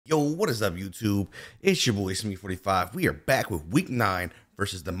Yo, what is up, YouTube? It's your boy, Smee45. We are back with Week 9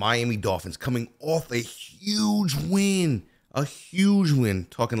 versus the Miami Dolphins, coming off a huge win. A huge win.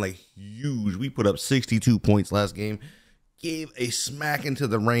 Talking like huge. We put up 62 points last game. Gave a smack into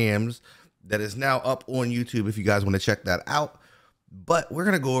the Rams that is now up on YouTube if you guys want to check that out. But we're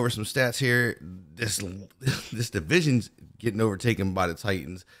going to go over some stats here. This division's getting overtaken by the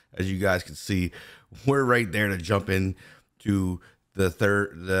Titans. As you guys can see, we're right there to jump in to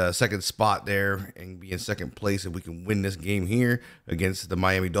the second spot there and be in second place if we can win this game here against the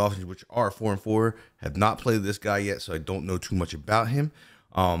Miami Dolphins, which are 4-4. Have not played this guy yet, so I don't know too much about him.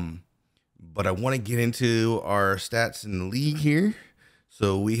 But I want to get into our stats in the league here.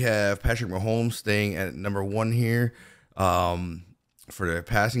 So we have Patrick Mahomes staying at number 1 here for the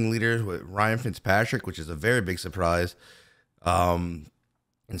passing leaders, with Ryan Fitzpatrick, which is a very big surprise, in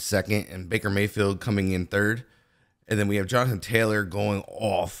second, and Baker Mayfield coming in third. And then we have Jonathan Taylor going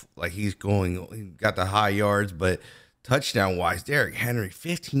off like he got the high yards, but touchdown wise, Derrick Henry,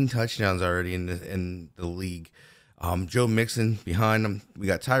 15 touchdowns already in the league. Joe Mixon behind him. We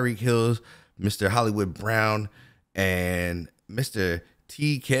got Tyreek Hill, Mr. Hollywood Brown, and Mr.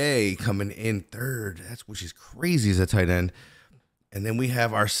 TK coming in third. Which is crazy as a tight end. And then we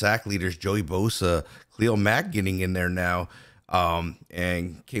have our sack leaders, Joey Bosa, Khalil Mack getting in there now,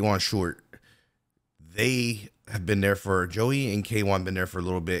 and K'Wan Short. They have been there for Joey and K1 been there for a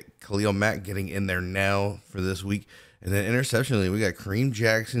little bit. Khalil Mack getting in there now for this week. And then interceptionally, we got Kareem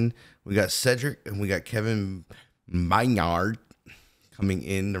Jackson, we got Cedric, and we got Kevin Maynard coming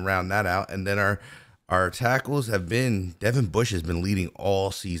in to round that out. And then our tackles have been, Devin Bush has been leading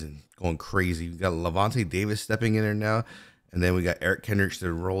all season, going crazy. We got Levante Davis stepping in there now. And then we got Eric Kendricks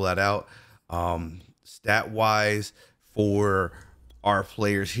to roll that out. Stat-wise for our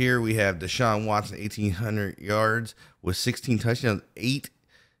players here, we have Deshaun Watson, 1,800 yards with 16 touchdowns, 8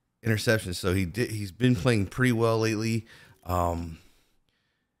 interceptions. So he's been playing pretty well lately.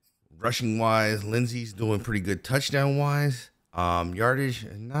 Rushing wise, Lindsey's doing pretty good. Touchdown wise, yardage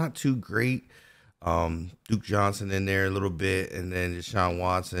not too great. Duke Johnson in there a little bit, and then Deshaun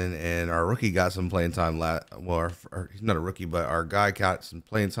Watson, and our rookie got some playing time he's not a rookie, but our guy got some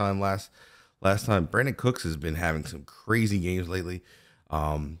playing time last time. Brandon Cooks has been having some crazy games lately.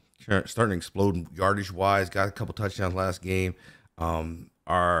 Starting to explode yardage wise. Got a couple touchdowns last game.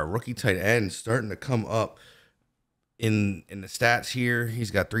 Our rookie tight end starting to come up in the stats here. He's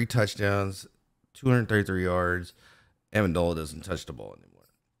got 3 touchdowns, 233 yards. Amendola doesn't touch the ball anymore.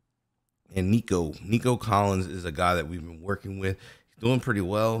 And Nico Collins is a guy that we've been working with. He's doing pretty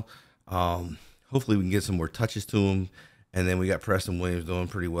well. Hopefully we can get some more touches to him. And then we got Preston Williams doing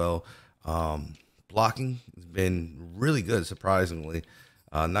pretty well. Blocking has been really good, surprisingly.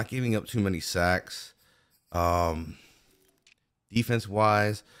 Not giving up too many sacks. Defense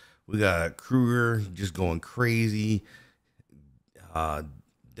wise, we got Kruger just going crazy.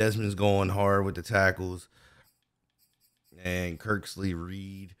 Desmond's going hard with the tackles, and Kirksley,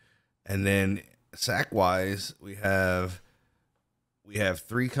 Reed. And then sack wise, we have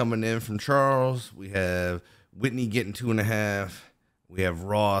 3 coming in from Charles. We have Whitney getting 2.5. We have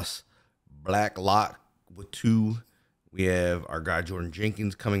Ross Blacklock with 2. We have our guy Jordan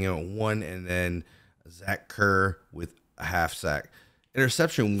Jenkins coming in with 1, and then Zach Kerr with a half sack.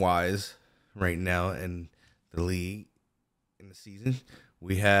 Interception wise, right now in the league in the season,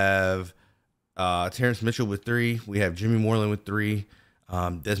 we have Terrence Mitchell with 3. We have Jimmy Moreland with 3.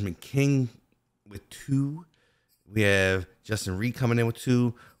 Desmond King with 2. We have Justin Reed coming in with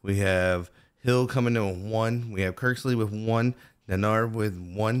 2. We have Hill coming in with 1. We have Kirksley with 1. Denard with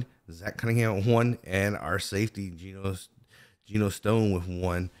 1. Zach Cunningham with 1, and our safety Geno Stone with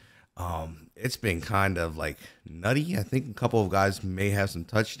 1. It's been kind of like nutty. I think a couple of guys may have some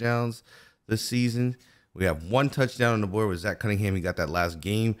touchdowns this season. We have 1 touchdown on the board with Zach Cunningham. He got that last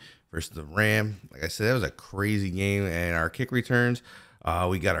game versus the Ram. Like I said, that was a crazy game. And our kick returns,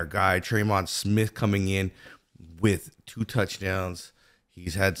 we got our guy Tremont Smith coming in with 2 touchdowns.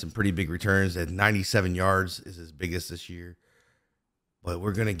 He's had some pretty big returns. At 97 yards is his biggest this year. But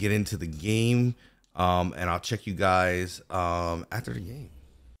we're going to get into the game, and I'll check you guys after the game.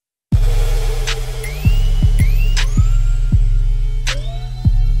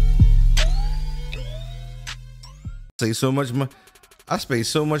 Say so much money. I spend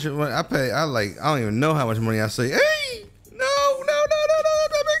so much money. I don't even know how much money I say. Hey, no.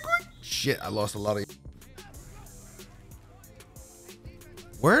 Shit, I lost a lot of.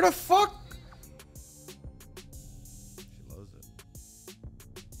 Where the fuck?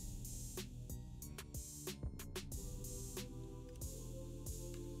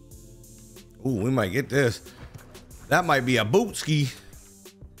 Ooh, we might get this. That might be a bootski.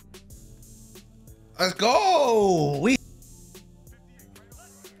 Let's go. We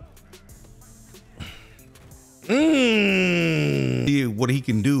see what he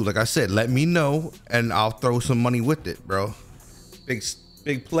can do. Like I said, let me know and I'll throw some money with it, bro.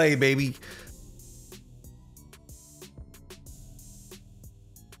 Big play, baby.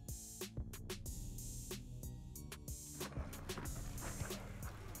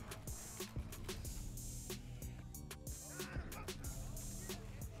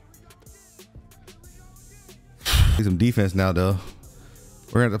 Play some defense now, though.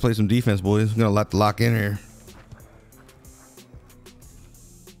 We're gonna have to play some defense, boys. We're gonna let the lock in here.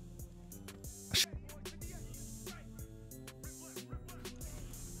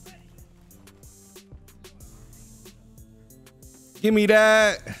 Give me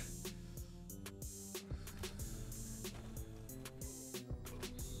that.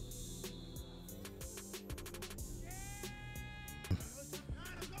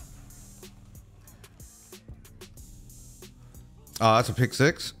 Oh, that's a pick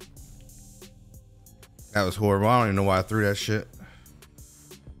six. That was horrible. I don't even know why I threw that shit.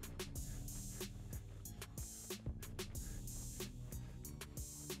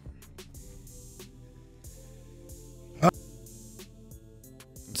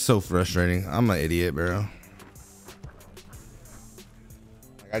 It's so frustrating. I'm an idiot, bro.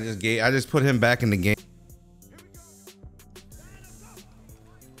 Like I just put him back in the game.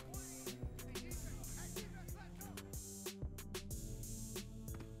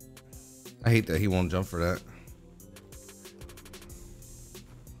 I hate that he won't jump for that.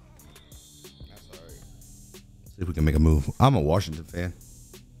 That's all right. See if we can make a move. I'm a Washington fan.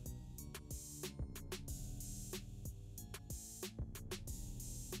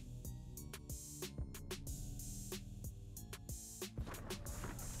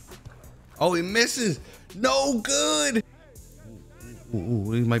 Oh, he misses. No good.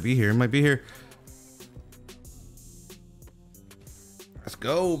 Ooh, he might be here. He might be here. Let's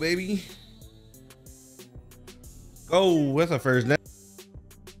go, baby. Go. That's a first down.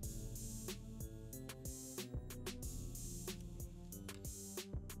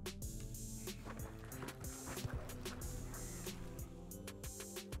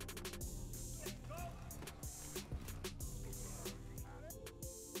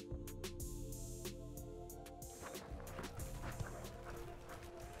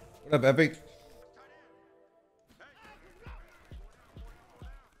 What up, Epic?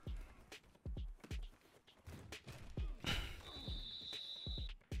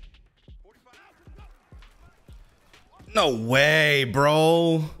 No way,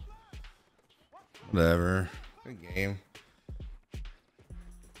 bro. Whatever. Good game.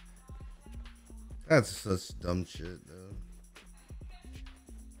 That's such dumb shit, though.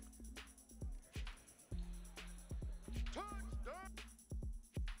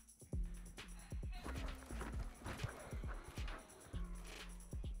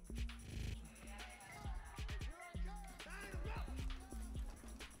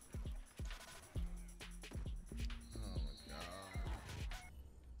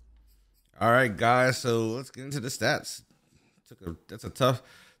 All right, guys. So let's get into the stats. It's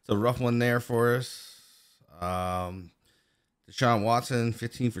a rough one there for us. Deshaun Watson,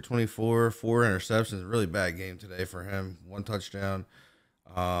 15 for 24, 4 interceptions. Really bad game today for him. 1 touchdown.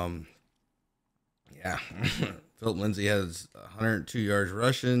 Yeah. Philip Lindsay has 102 yards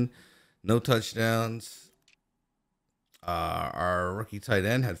rushing, no touchdowns. Our rookie tight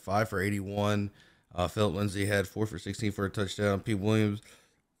end had 5 for 81. Philip Lindsay had 4 for 16 for a touchdown. Pete Williams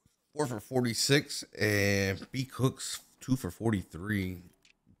 4 for 46, and B. Cooks 2 for 43.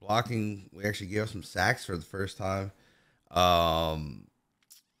 Blocking, we actually gave up some sacks for the first time. We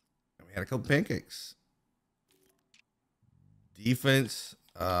had a couple pancakes. Defense,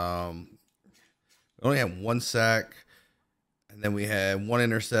 we only had 1 sack, and then we had 1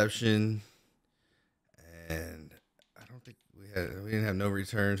 interception, and I don't think we didn't have no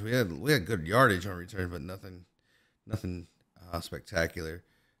returns. We had good yardage on returns, but nothing spectacular.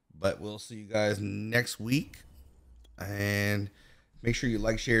 But we'll see you guys next week. And make sure you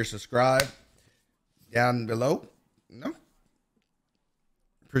like, share, subscribe down below.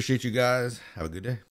 Appreciate you guys. Have a good day.